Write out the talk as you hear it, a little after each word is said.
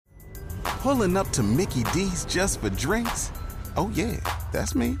Pulling up to Mickey D's just for drinks? Oh yeah,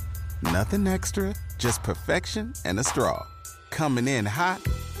 that's me. Nothing extra, just perfection and a straw. Coming in hot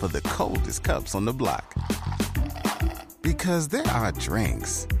for the coldest cups on the block. Because there are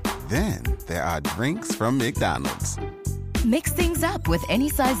drinks. Then there are drinks from McDonald's. Mix things up with any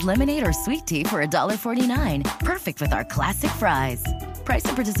size lemonade or sweet tea for $1.49. Perfect with our classic fries. Price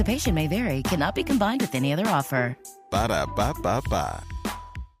and participation may vary. Cannot be combined with any other offer. Ba-da-ba-ba-ba.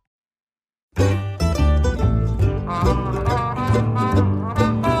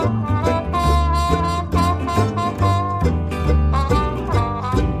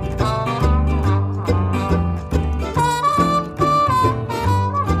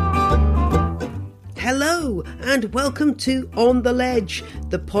 Hello and welcome to On the Ledge,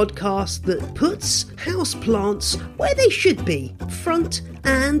 the podcast that puts houseplants where they should be, front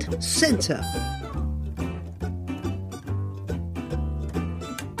and centre.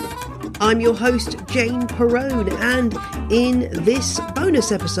 I'm your host, Jane Perrone, and in this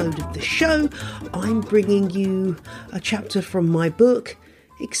bonus episode of the show, I'm bringing you a chapter from my book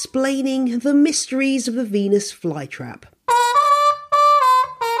explaining the mysteries of the Venus flytrap.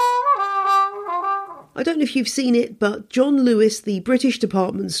 I don't know if you've seen it, but John Lewis, the British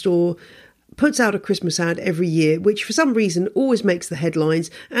department store, puts out a Christmas ad every year, which for some reason always makes the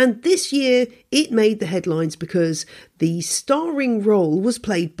headlines. And this year it made the headlines because the starring role was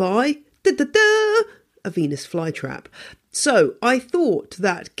played by a Venus flytrap. So I thought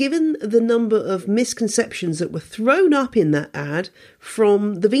that given the number of misconceptions that were thrown up in that ad,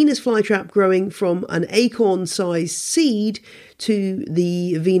 from the Venus flytrap growing from an acorn-sized seed to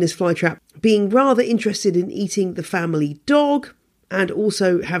the Venus flytrap being rather interested in eating the family dog, and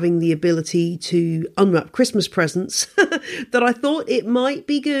also having the ability to unwrap Christmas presents, that I thought it might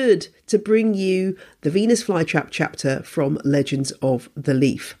be good to bring you the Venus flytrap chapter from Legends of the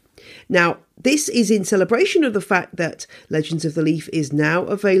Leaf. Now, this is in celebration of the fact that Legends of the Leaf is now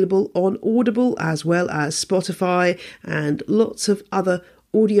available on Audible as well as Spotify and lots of other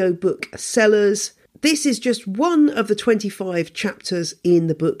audiobook sellers. This is just one of the 25 chapters in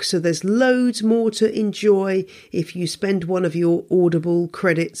the book, so there's loads more to enjoy if you spend one of your Audible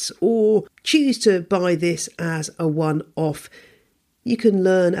credits or choose to buy this as a one-off. You can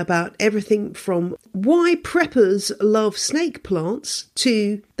learn about everything from why preppers love snake plants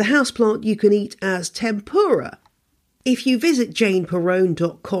to the houseplant you can eat as tempura. If you visit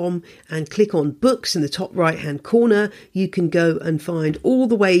janeperrone.com and click on books in the top right hand corner, you can go and find all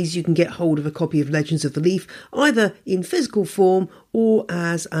the ways you can get hold of a copy of Legends of the Leaf, either in physical form or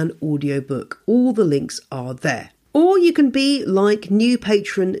as an audiobook. All the links are there. Or you can be like new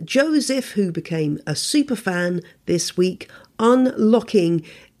patron Joseph, who became a super fan this week, unlocking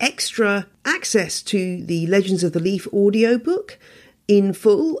extra access to the Legends of the Leaf audiobook in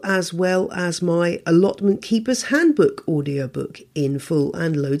full, as well as my Allotment Keeper's Handbook audiobook in full,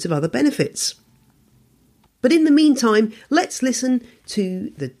 and loads of other benefits. But in the meantime, let's listen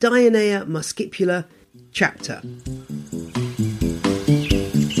to the Dionea muscipula chapter.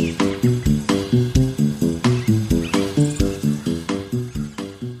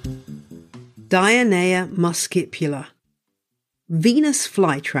 Dionea muscipula, Venus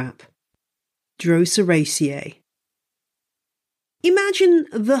flytrap, Droseraceae. Imagine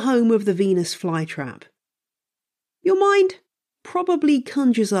the home of the Venus flytrap. Your mind probably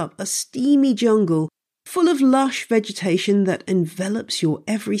conjures up a steamy jungle full of lush vegetation that envelops your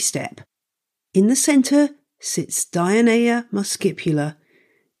every step. In the centre sits Dionea muscipula,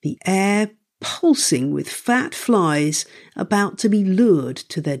 the air pulsing with fat flies about to be lured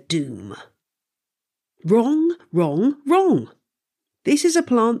to their doom. Wrong, wrong, wrong. This is a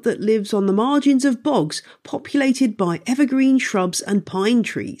plant that lives on the margins of bogs populated by evergreen shrubs and pine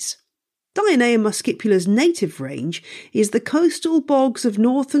trees. Dionea muscipula's native range is the coastal bogs of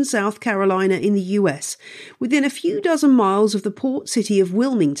North and South Carolina in the US, within a few dozen miles of the port city of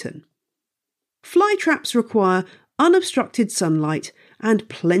Wilmington. Flytraps require unobstructed sunlight and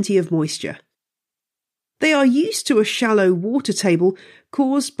plenty of moisture. They are used to a shallow water table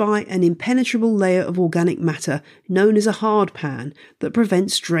caused by an impenetrable layer of organic matter known as a hardpan that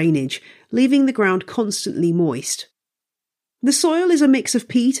prevents drainage, leaving the ground constantly moist. The soil is a mix of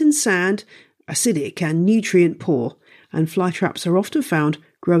peat and sand, acidic and nutrient poor, and flytraps are often found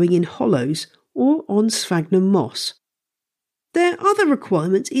growing in hollows or on sphagnum moss. Their other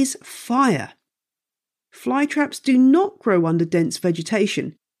requirement is fire. Flytraps do not grow under dense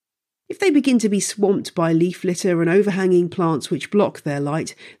vegetation. If they begin to be swamped by leaf litter and overhanging plants which block their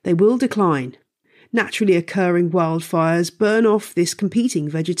light, they will decline. Naturally occurring wildfires burn off this competing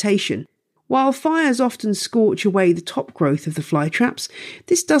vegetation. While fires often scorch away the top growth of the flytraps,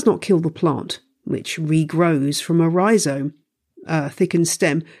 this does not kill the plant, which regrows from a rhizome, a thickened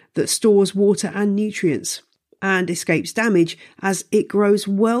stem that stores water and nutrients, and escapes damage as it grows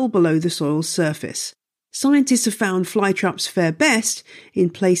well below the soil's surface. Scientists have found flytraps fare best in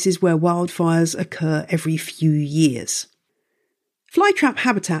places where wildfires occur every few years. Flytrap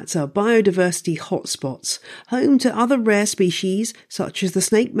habitats are biodiversity hotspots, home to other rare species such as the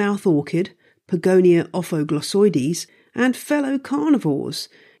snake-mouth orchid, Pogonia ophoglossoides, and fellow carnivores.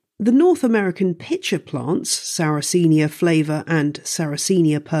 The North American pitcher plants, Sarracenia flava and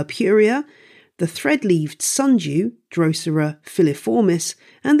Sarracenia purpurea, the thread-leaved sundew, Drosera filiformis,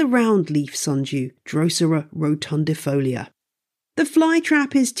 and the round-leaf sundew, Drosera rotundifolia. The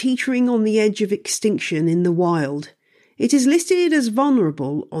flytrap is teetering on the edge of extinction in the wild. It is listed as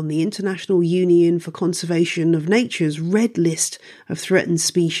vulnerable on the International Union for Conservation of Nature's Red List of Threatened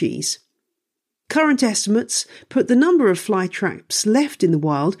Species. Current estimates put the number of flytraps left in the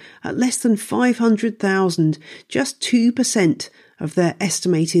wild at less than 500,000, just 2% of their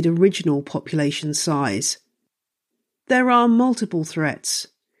estimated original population size. There are multiple threats: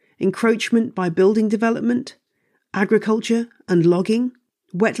 encroachment by building development, agriculture and logging,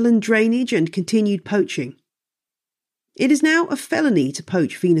 wetland drainage and continued poaching. It is now a felony to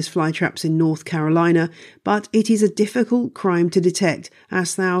poach Venus flytraps in North Carolina, but it is a difficult crime to detect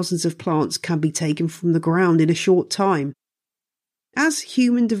as thousands of plants can be taken from the ground in a short time. As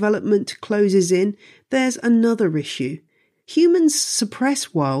human development closes in, there's another issue. Humans suppress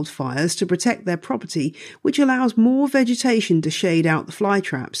wildfires to protect their property, which allows more vegetation to shade out the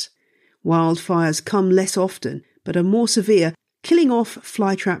flytraps. Wildfires come less often, but are more severe, killing off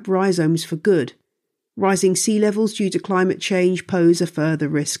flytrap rhizomes for good. Rising sea levels due to climate change pose a further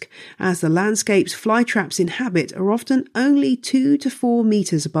risk, as the landscapes flytraps inhabit are often only 2 to 4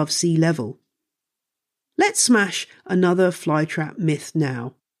 metres above sea level. Let's smash another flytrap myth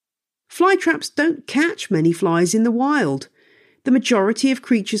now. Flytraps don't catch many flies in the wild. The majority of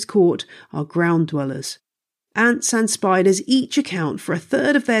creatures caught are ground dwellers. Ants and spiders each account for a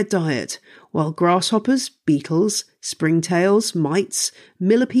third of their diet, while grasshoppers, beetles, springtails, mites,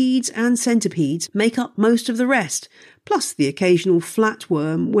 millipedes and centipedes make up most of the rest, plus the occasional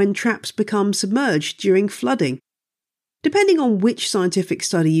flatworm when traps become submerged during flooding. Depending on which scientific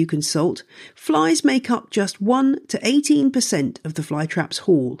study you consult, flies make up just 1 to 18% of the flytrap's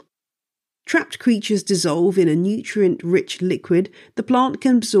haul. Trapped creatures dissolve in a nutrient-rich liquid the plant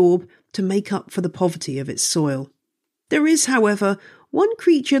can absorb to make up for the poverty of its soil. There is, however, one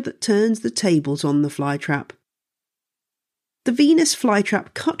creature that turns the tables on the flytrap. The Venus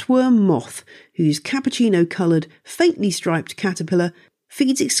flytrap cutworm moth, whose cappuccino-coloured, faintly striped caterpillar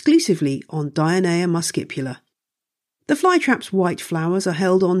feeds exclusively on Dionea muscipula. The flytrap's white flowers are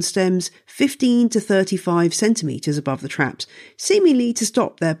held on stems 15 to 35 centimetres above the traps, seemingly to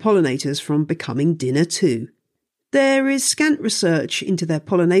stop their pollinators from becoming dinner too. There is scant research into their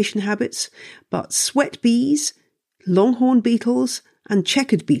pollination habits, but sweat bees, longhorn beetles, and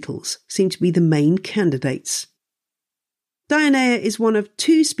checkered beetles seem to be the main candidates. Dionea is one of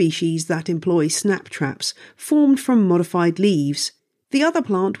 2 species that employ snap traps formed from modified leaves. The other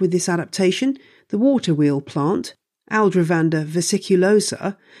plant with this adaptation, the water wheel plant, Aldrovanda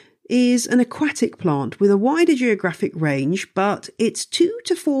vesiculosa, is an aquatic plant with a wider geographic range, but its 2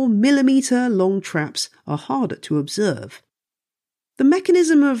 to 4 millimetre long traps are harder to observe. The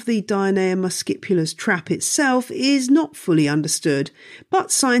mechanism of the Dionea muscipula's trap itself is not fully understood,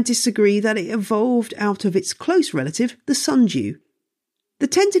 but scientists agree that it evolved out of its close relative, the sundew. The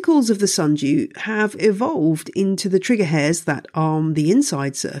tentacles of the sundew have evolved into the trigger hairs that arm the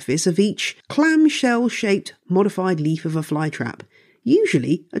inside surface of each clamshell-shaped modified leaf of a flytrap,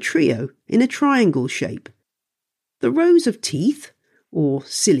 usually a trio in a triangle shape. The rows of teeth, or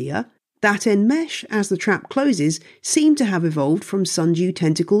cilia, that enmesh as the trap closes seem to have evolved from sundew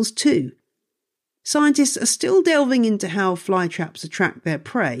tentacles too. Scientists are still delving into how flytraps attract their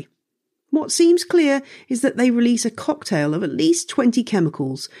prey. What seems clear is that they release a cocktail of at least 20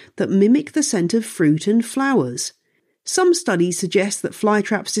 chemicals that mimic the scent of fruit and flowers. Some studies suggest that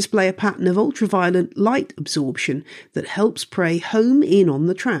flytraps display a pattern of ultraviolet light absorption that helps prey home in on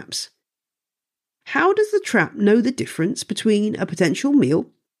the traps. How does the trap know the difference between a potential meal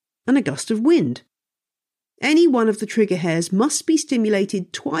and a gust of wind? Any one of the trigger hairs must be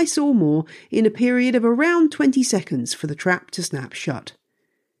stimulated twice or more in a period of around 20 seconds for the trap to snap shut.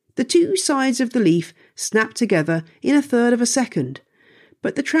 The 2 sides of the leaf snap together in a third of a second,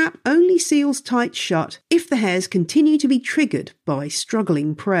 but the trap only seals tight shut if the hairs continue to be triggered by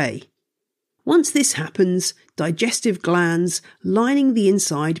struggling prey. Once this happens, digestive glands lining the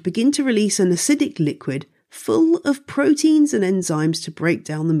inside begin to release an acidic liquid full of proteins and enzymes to break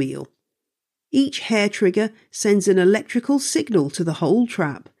down the meal. Each hair trigger sends an electrical signal to the whole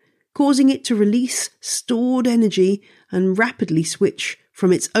trap, causing it to release stored energy and rapidly switch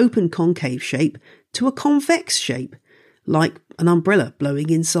from its open concave shape to a convex shape, like an umbrella blowing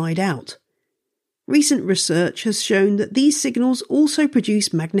inside out. Recent research has shown that these signals also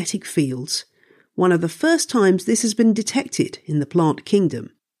produce magnetic fields, one of the first times this has been detected in the plant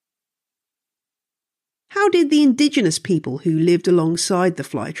kingdom. How did the indigenous people who lived alongside the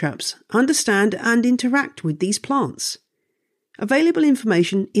flytraps understand and interact with these plants? Available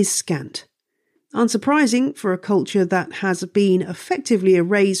information is scant. Unsurprising for a culture that has been effectively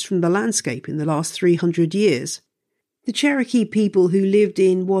erased from the landscape in the last 300 years. The Cherokee people who lived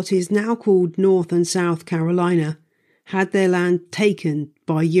in what is now called North and South Carolina had their land taken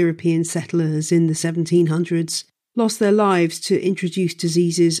by European settlers in the 1700s, lost their lives to introduced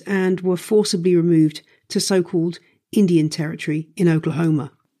diseases, and were forcibly removed to so-called Indian Territory in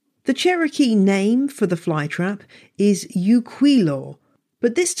Oklahoma. The Cherokee name for the flytrap is Uquilo,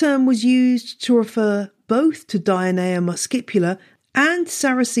 but this term was used to refer both to Dionea muscipula and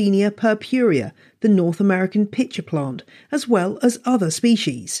Sarracenia purpurea, the North American pitcher plant, as well as other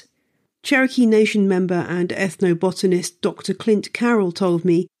species. Cherokee Nation member and ethnobotanist Dr. Clint Carroll told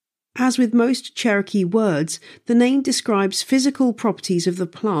me, as with most Cherokee words, the name describes physical properties of the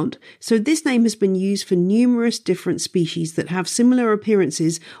plant, so this name has been used for numerous different species that have similar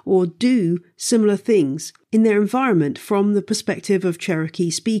appearances or do similar things in their environment from the perspective of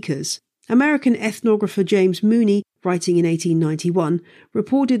Cherokee speakers. American ethnographer James Mooney, writing in 1891,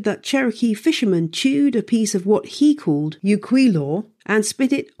 reported that Cherokee fishermen chewed a piece of what he called uquilor and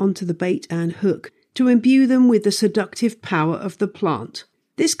spit it onto the bait and hook to imbue them with the seductive power of the plant.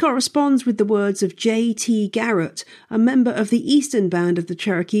 This corresponds with the words of J.T. Garrett, a member of the Eastern Band of the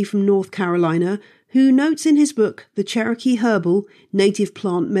Cherokee from North Carolina, who notes in his book, The Cherokee Herbal, Native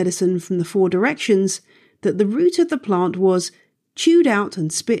Plant Medicine from the Four Directions, that the root of the plant was chewed out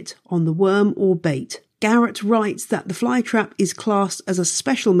and spit on the worm or bait. Garrett writes that the flytrap is classed as a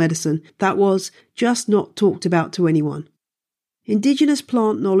special medicine that was just not talked about to anyone. Indigenous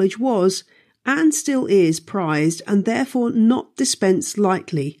plant knowledge was, and still is, prized and therefore not dispensed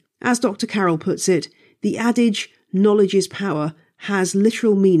lightly. As Dr. Carroll puts it, the adage, knowledge is power, has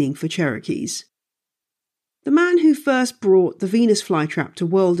literal meaning for Cherokees. The man who first brought the Venus flytrap to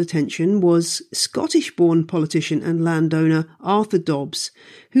world attention was Scottish-born politician and landowner Arthur Dobbs,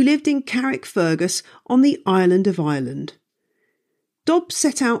 who lived in Carrickfergus on the island of Ireland. Dobbs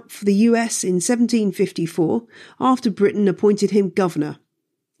set out for the US in 1754 after Britain appointed him governor.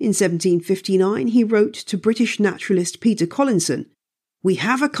 In 1759 he wrote to British naturalist Peter Collinson, "We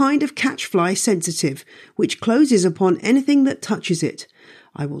have a kind of catchfly sensitive, which closes upon anything that touches it.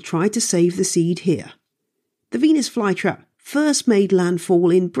 I will try to save the seed here." The Venus flytrap first made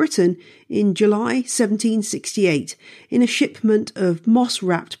landfall in Britain in July 1768 in a shipment of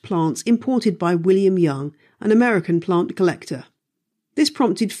moss-wrapped plants imported by William Young, an American plant collector. This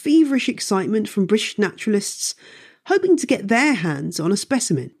prompted feverish excitement from British naturalists hoping to get their hands on a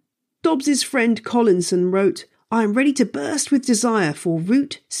specimen. Dobbs's friend Collinson wrote, "I am ready to burst with desire for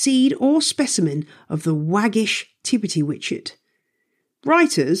root, seed or specimen of the waggish tippity-witchet."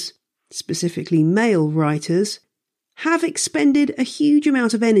 Writers, specifically male writers, have expended a huge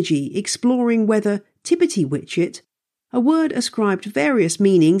amount of energy exploring whether tippity-witchet, a word ascribed various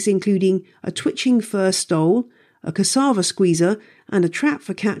meanings including a twitching fur stole, a cassava squeezer and a trap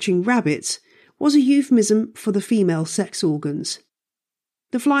for catching rabbits, was a euphemism for the female sex organs.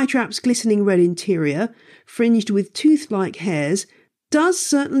 The flytrap's glistening red interior, fringed with tooth-like hairs, does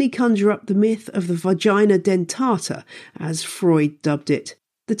certainly conjure up the myth of the vagina dentata, as Freud dubbed it,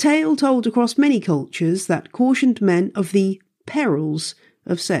 the tale told across many cultures that cautioned men of the perils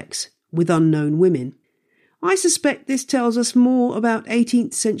of sex with unknown women. I suspect this tells us more about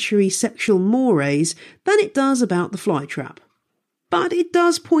 18th century sexual mores than it does about the flytrap. But it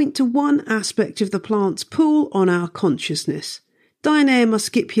does point to one aspect of the plant's pull on our consciousness. Dionea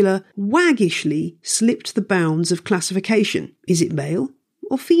muscipula waggishly slipped the bounds of classification. Is it male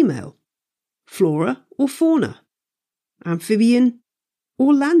or female? Flora or fauna? Amphibian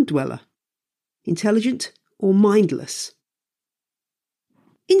or land dweller? Intelligent or mindless?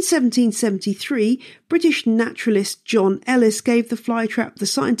 In 1773, British naturalist John Ellis gave the flytrap the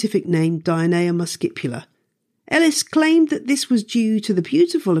scientific name Dionea muscipula. Ellis claimed that this was due to the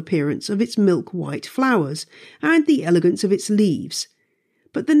beautiful appearance of its milk-white flowers and the elegance of its leaves.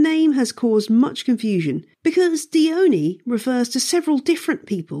 but the name has caused much confusion because Dione refers to several different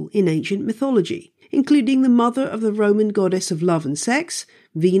people in ancient mythology, including the mother of the Roman goddess of love and sex,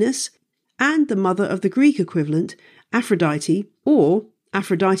 Venus, and the mother of the Greek equivalent, Aphrodite, or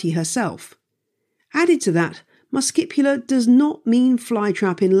Aphrodite herself. Added to that, muscipula does not mean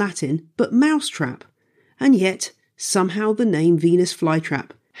flytrap in Latin, but mousetrap, and yet somehow the name Venus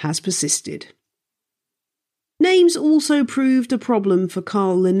flytrap has persisted. Names also proved a problem for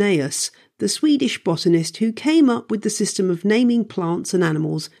Carl Linnaeus, the Swedish botanist who came up with the system of naming plants and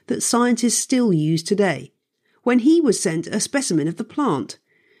animals that scientists still use today, when he was sent a specimen of the plant.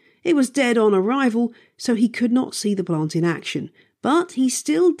 It was dead on arrival, so he could not see the plant in action, but he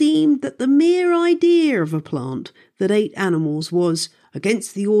still deemed that the mere idea of a plant that ate animals was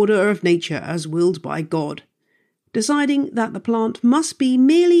against the order of nature as willed by God, deciding that the plant must be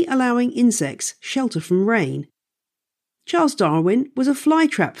merely allowing insects shelter from rain. Charles Darwin was a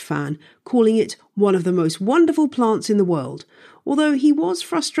flytrap fan, calling it one of the most wonderful plants in the world, although he was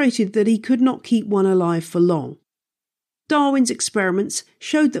frustrated that he could not keep one alive for long. Darwin's experiments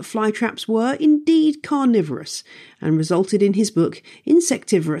showed that flytraps were indeed carnivorous and resulted in his book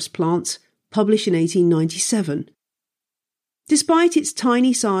Insectivorous Plants, published in 1897. Despite its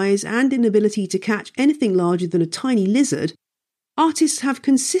tiny size and inability to catch anything larger than a tiny lizard, artists have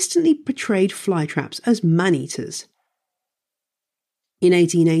consistently portrayed flytraps as man-eaters. In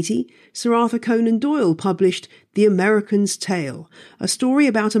 1880, Sir Arthur Conan Doyle published The American's Tale, a story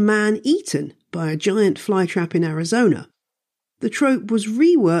about a man eaten by a giant flytrap in Arizona. The trope was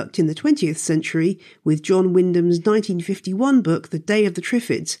reworked in the 20th century with John Wyndham's 1951 book The Day of the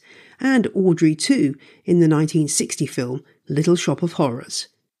Triffids, and Audrey 2 in the 1960 film Little Shop of Horrors.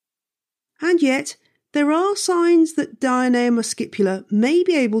 And yet, there are signs that Dionea muscipula may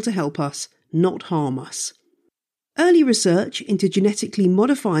be able to help us, not harm us. Early research into genetically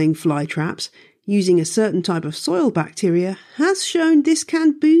modifying flytraps using a certain type of soil bacteria has shown this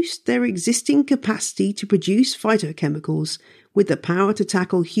can boost their existing capacity to produce phytochemicals with the power to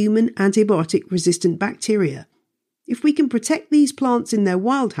tackle human antibiotic-resistant bacteria. If we can protect these plants in their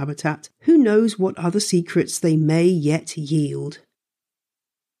wild habitat, who knows what other secrets they may yet yield.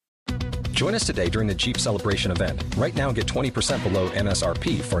 Join us today during the Jeep Celebration event. Right now, get 20% below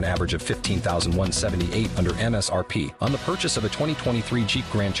MSRP for an average of $15,178 under MSRP on the purchase of a 2023 Jeep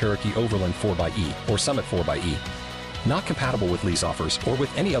Grand Cherokee Overland 4xE or Summit 4xE. Not compatible with lease offers or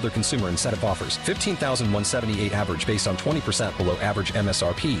with any other consumer incentive offers. $15,178 average based on 20% below average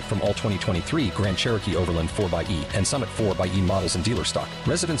MSRP from all 2023 Grand Cherokee Overland 4xE and Summit 4xE models in dealer stock.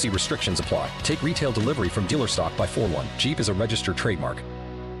 Residency restrictions apply. Take retail delivery from dealer stock by 4/1. Jeep is a registered trademark.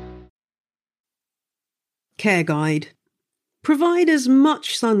 Care Guide. Provide as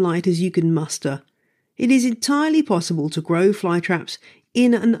much sunlight as you can muster. It is entirely possible to grow flytraps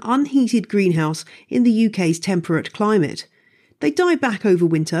in an unheated greenhouse in the UK's temperate climate. They die back over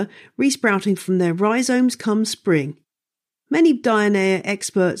winter, resprouting from their rhizomes come spring. Many Dionea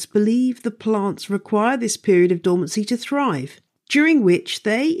experts believe the plants require this period of dormancy to thrive, during which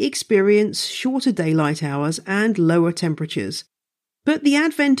they experience shorter daylight hours and lower temperatures. But the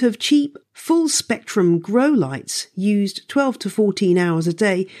advent of cheap, full-spectrum grow lights, used 12 to 14 hours a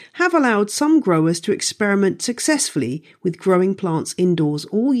day, have allowed some growers to experiment successfully with growing plants indoors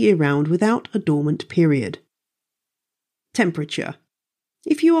all year round without a dormant period. Temperature.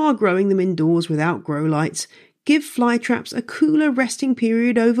 If you are growing them indoors without grow lights, give flytraps a cooler resting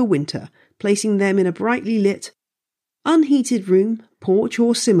period over winter, placing them in a brightly lit, unheated room, porch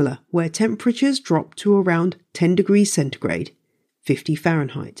or similar, where temperatures drop to around 10 degrees centigrade. 50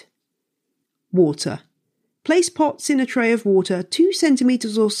 Fahrenheit. Water. Place pots in a tray of water 2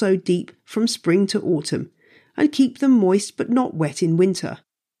 centimetres or so deep from spring to autumn, and keep them moist but not wet in winter.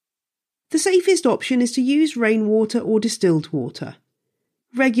 The safest option is to use rainwater or distilled water.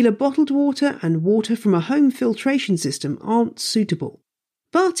 Regular bottled water and water from a home filtration system aren't suitable.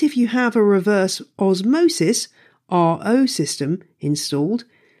 But if you have a reverse osmosis RO system installed,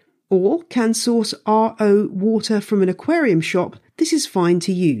 or can source RO water from an aquarium shop, this is fine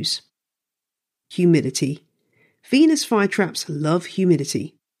to use. Humidity. Venus flytraps love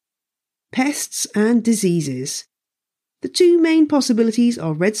humidity. Pests and diseases. The two main possibilities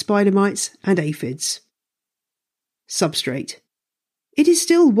are red spider mites and aphids. Substrate. It is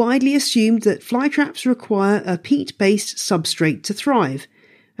still widely assumed that flytraps require a peat-based substrate to thrive,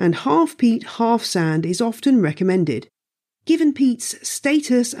 and half peat, half sand is often recommended. Given peat's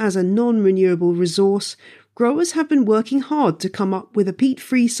status as a non-renewable resource, growers have been working hard to come up with a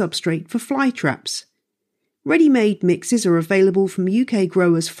peat-free substrate for flytraps. Ready-made mixes are available from UK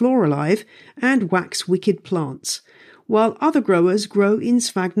growers Floralive and Wax Wicked Plants, while other growers grow in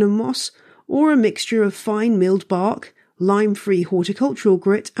sphagnum moss or a mixture of fine milled bark, lime-free horticultural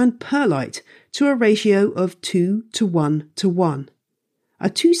grit and perlite to a ratio of 2:1:1. A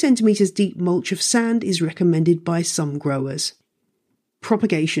 2 centimetres deep mulch of sand is recommended by some growers.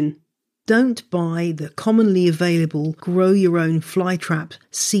 Propagation. Don't buy the commonly available grow-your-own flytrap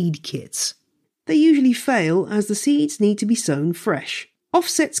seed kits. They usually fail as the seeds need to be sown fresh.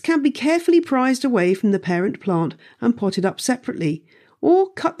 Offsets can be carefully prized away from the parent plant and potted up separately,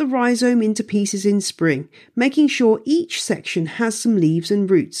 or cut the rhizome into pieces in spring, making sure each section has some leaves and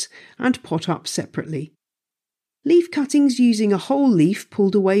roots, and pot up separately. Leaf cuttings using a whole leaf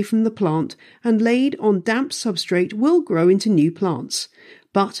pulled away from the plant and laid on damp substrate will grow into new plants,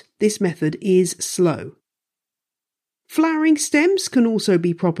 but this method is slow. Flowering stems can also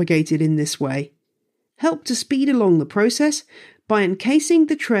be propagated in this way. Help to speed along the process by encasing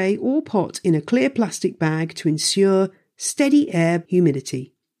the tray or pot in a clear plastic bag to ensure steady air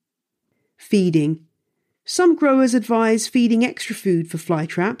humidity. Feeding. Some growers advise feeding extra food for fly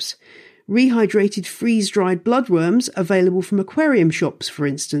traps. Rehydrated freeze-dried bloodworms available from aquarium shops, for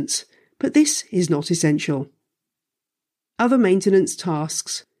instance, but this is not essential. Other maintenance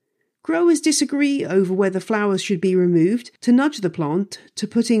tasks. Growers disagree over whether flowers should be removed to nudge the plant to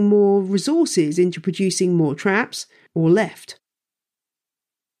putting more resources into producing more traps, or left.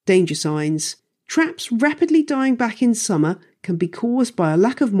 Danger signs. Traps rapidly dying back in summer can be caused by a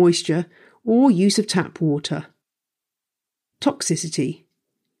lack of moisture or use of tap water. Toxicity.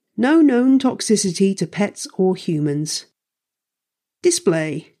 No known toxicity to pets or humans.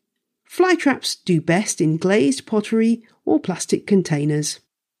 Display. Fly traps do best in glazed pottery or plastic containers.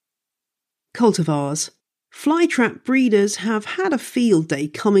 Cultivars. Fly trap breeders have had a field day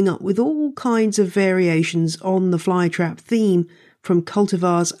coming up with all kinds of variations on the fly trap theme, from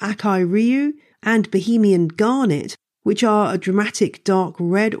cultivars Akai Ryu and Bohemian Garnet, which are a dramatic dark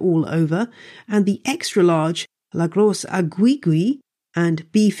red all over, and the extra large La Grosse Aguigui and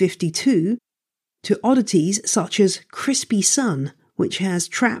B52, to oddities such as Crispy Sun, which has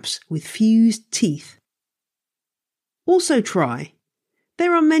traps with fused teeth. Also try.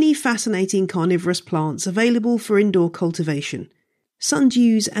 There are many fascinating carnivorous plants available for indoor cultivation.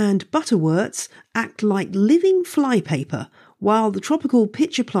 Sundews and butterworts act like living flypaper, while the tropical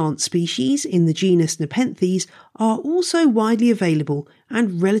pitcher plant species in the genus Nepenthes are also widely available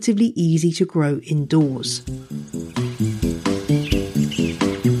and relatively easy to grow indoors.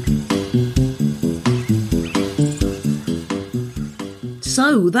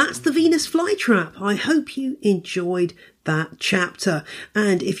 So that's the Venus flytrap. I hope you enjoyed that chapter.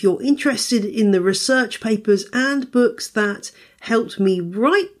 And if you're interested in the research papers and books that helped me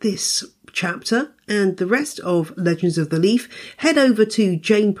write this chapter and the rest of Legends of the Leaf, head over to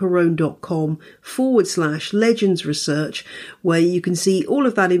janeperrone.com/legends research, where you can see all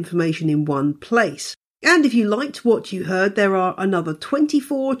of that information in one place. And if you liked what you heard, there are another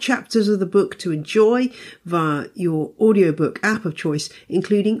 24 chapters of the book to enjoy via your audiobook app of choice,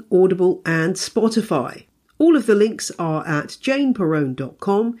 including Audible and Spotify. All of the links are at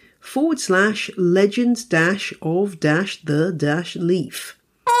janeperrone.com/legends-of-the-leaf.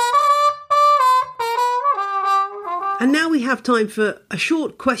 And now we have time for a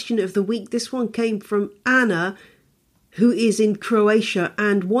short question of the week. This one came from Anna, who is in Croatia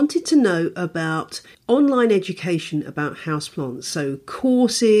and wanted to know about online education about houseplants. So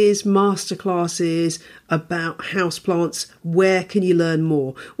courses, masterclasses about houseplants. Where can you learn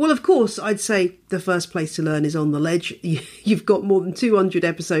more? Well, of course, I'd say the first place to learn is on the ledge. You've got more than 200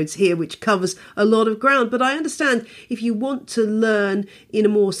 episodes here, which covers a lot of ground. But I understand if you want to learn in a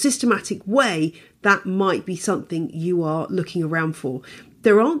more systematic way, that might be something you are looking around for.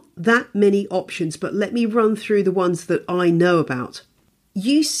 There aren't that many options, but let me run through the ones that I know about.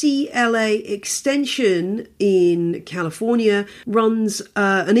 UCLA Extension in California runs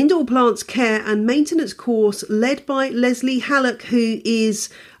an indoor plants care and maintenance course led by Leslie Hallock, who is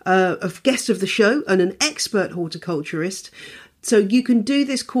a guest of the show and an expert horticulturist. So you can do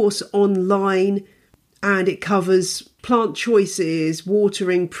this course online, and it covers plant choices,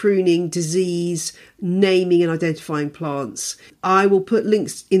 watering, pruning, disease, naming and identifying plants. I will put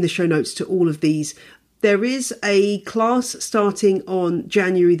links in the show notes to all of these. There is a class starting on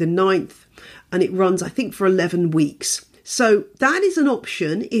January the 9th, and it runs, I think, for 11 weeks. So that is an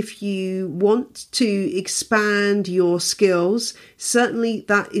option if you want to expand your skills. Certainly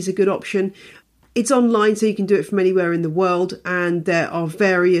that is a good option. It's online, so you can do it from anywhere in the world, and there are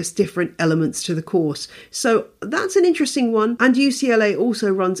various different elements to the course. So that's an interesting one. And UCLA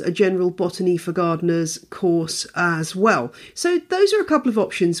also runs a general botany for gardeners course as well. So those are a couple of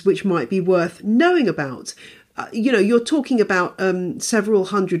options which might be worth knowing about. you're talking about several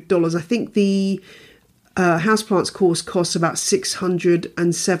 $100s. I think the houseplants course costs about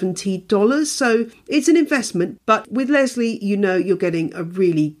 $670. So it's an investment. But with Leslie, you're getting a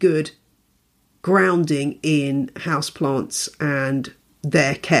really good grounding in houseplants and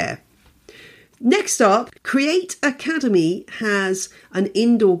their care. Next up, Create Academy has an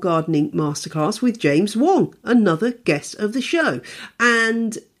indoor gardening masterclass with James Wong, another guest of the show.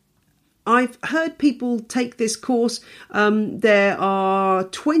 And I've heard people take this course. There are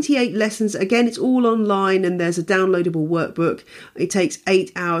 28 lessons. Again, it's all online and there's a downloadable workbook. It takes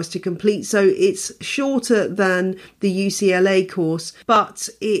 8 hours to complete, so it's shorter than the UCLA course, but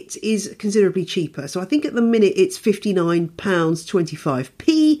it is considerably cheaper. So I think at the minute it's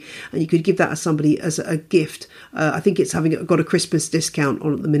 £59.25p, and you could give that as somebody as a gift. I think it's got a Christmas discount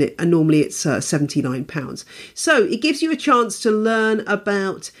on at the minute, and normally it's £79. So it gives you a chance to learn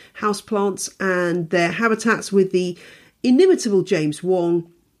about houseplants and their habitats with the inimitable James Wong.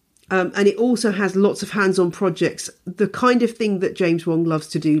 And it also has lots of hands-on projects, the kind of thing that James Wong loves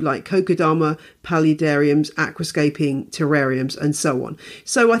to do, like kokedama, paludariums, aquascaping, terrariums, and so on.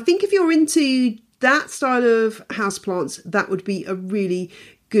 So I think if you're into that style of houseplants, that would be a really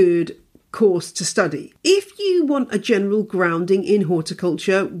good course to study. If you want a general grounding in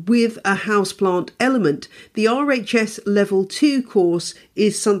horticulture with a houseplant element, the RHS Level 2 course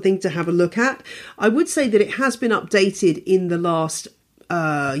is something to have a look at. I would say that it has been updated in the last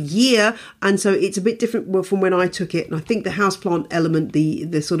year, and so it's a bit different from when I took it, and I think the houseplant element,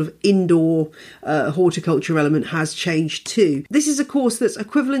 the sort of indoor horticulture element, has changed too. This is a course that's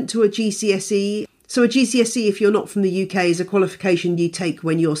equivalent to a GCSE. So a GCSE, if you're not from the UK, is a qualification you take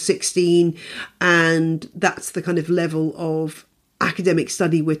when you're 16, and that's the kind of level of academic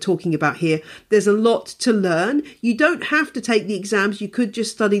study we're talking about here. There's a lot to learn. You don't have to take the exams. You could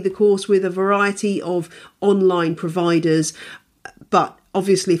just study the course with a variety of online providers, but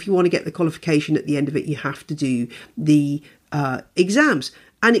obviously if you want to get the qualification at the end of it, you have to do the exams.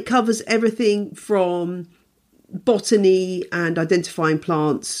 And it covers everything from botany and identifying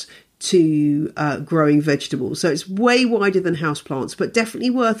plants to growing vegetables. So it's way wider than houseplants, but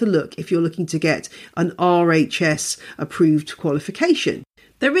definitely worth a look if you're looking to get an RHS approved qualification.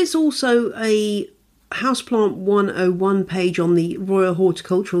 There is also a Houseplant 101 page on the Royal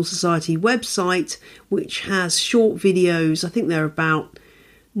Horticultural Society website, which has short videos. I think there are about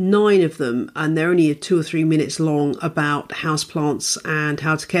 9 of them, and they're only 2 or 3 minutes long, about houseplants and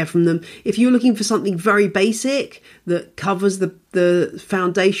how to care for them. If you're looking for something very basic that covers the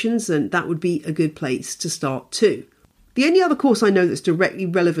foundations, then that would be a good place to start too. The only other course I know that's directly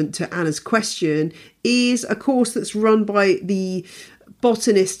relevant to Anna's question is a course that's run by the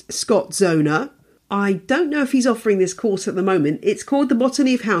botanist Scott Zoner. I don't know if he's offering this course at the moment. It's called The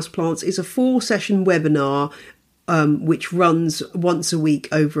Botany of Houseplants. It's a 4-session webinar which runs once a week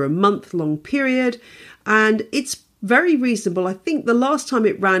over a month-long period, and it's very reasonable. I think the last time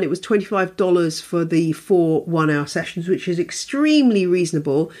it ran, it was $25 for the 4 one-hour sessions, which is extremely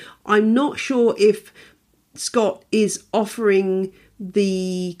reasonable. I'm not sure if Scott is offering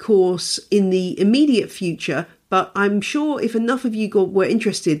the course in the immediate future, but I'm sure if enough of you were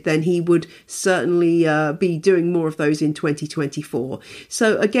interested, then he would certainly be doing more of those in 2024.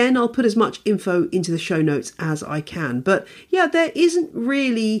 So again, I'll put as much info into the show notes as I can. But yeah, there isn't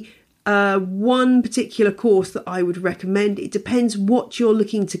really one particular course that I would recommend. It depends what you're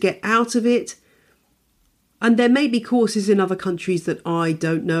looking to get out of it. And there may be courses in other countries that I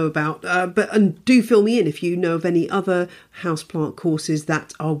don't know about, and do fill me in if you know of any other houseplant courses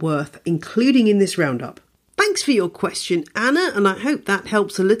that are worth including in this roundup. Thanks for your question, Anna, and I hope that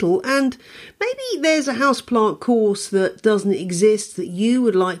helps a little. And maybe there's a houseplant course that doesn't exist that you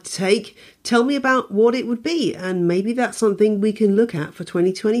would like to take. Tell me about what it would be, and maybe that's something we can look at for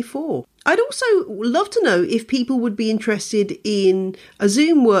 2024. I'd also love to know if people would be interested in a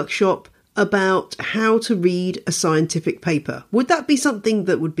Zoom workshop about how to read a scientific paper. Would that be something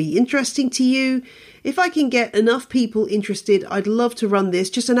that would be interesting to you? If I can get enough people interested, I'd love to run this,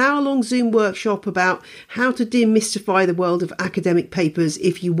 just an hour-long Zoom workshop about how to demystify the world of academic papers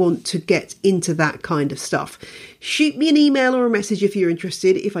if you want to get into that kind of stuff. Shoot me an email or a message if you're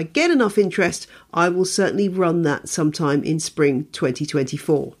interested. If I get enough interest, I will certainly run that sometime in spring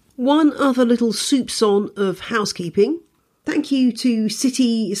 2024. One other little soupçon of housekeeping. Thank you to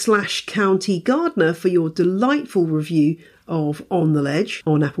City/County Gardener for your delightful review of On the Ledge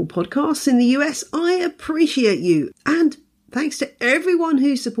on Apple Podcasts in the US. I appreciate you. And thanks to everyone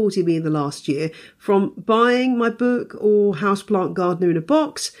who supported me in the last year, from buying my book or Houseplant Gardener in a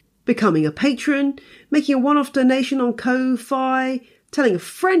Box, becoming a patron, making a one-off donation on Ko-Fi, telling a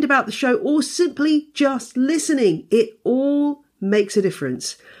friend about the show, or simply just listening. It all makes a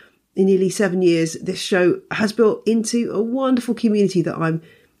difference. In nearly 7 years, this show has built into a wonderful community that I'm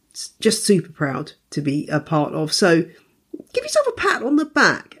just super proud to be a part of. So give yourself a pat on the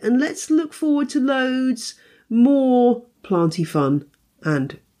back and let's look forward to loads more planty fun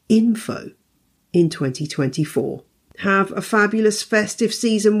and info in 2024. Have a fabulous festive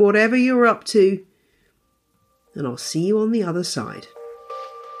season, whatever you're up to, and I'll see you on the other side.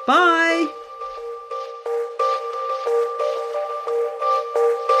 Bye!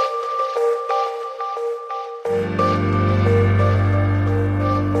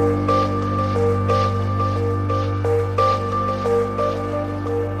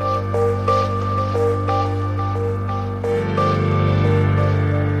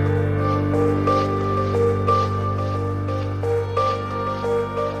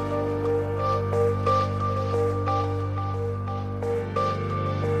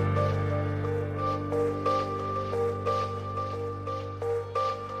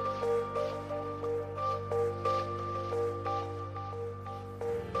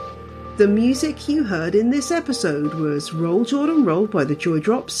 The music you heard in this episode was Roll Jordan Roll by the Joy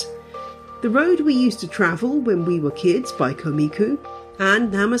Drops, The Road We Used to Travel When We Were Kids by Komiku,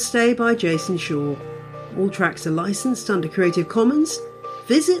 and Namaste by Jason Shaw. All tracks are licensed under Creative Commons.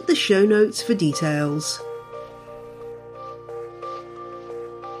 Visit the show notes for details.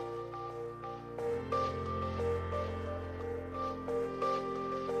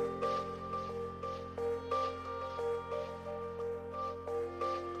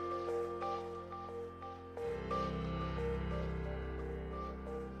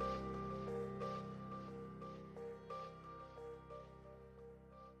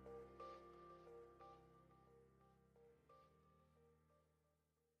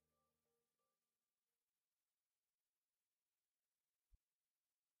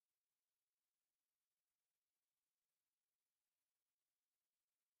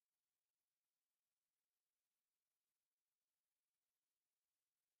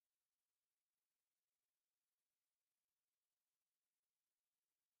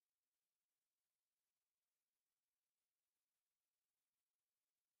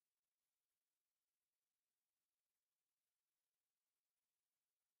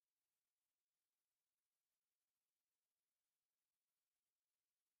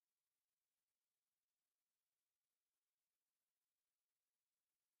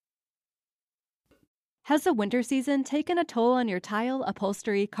 Has the winter season taken a toll on your tile,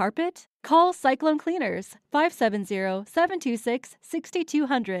 upholstery, carpet? Call Cyclone Cleaners,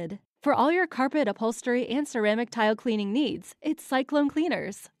 570-726-6200. For all your carpet, upholstery, and ceramic tile cleaning needs, it's Cyclone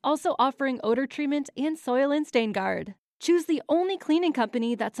Cleaners, also offering odor treatment and soil and stain guard. Choose the only cleaning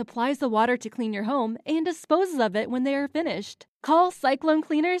company that supplies the water to clean your home and disposes of it when they are finished. Call Cyclone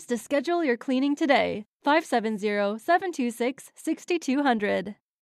Cleaners to schedule your cleaning today, 570-726-6200.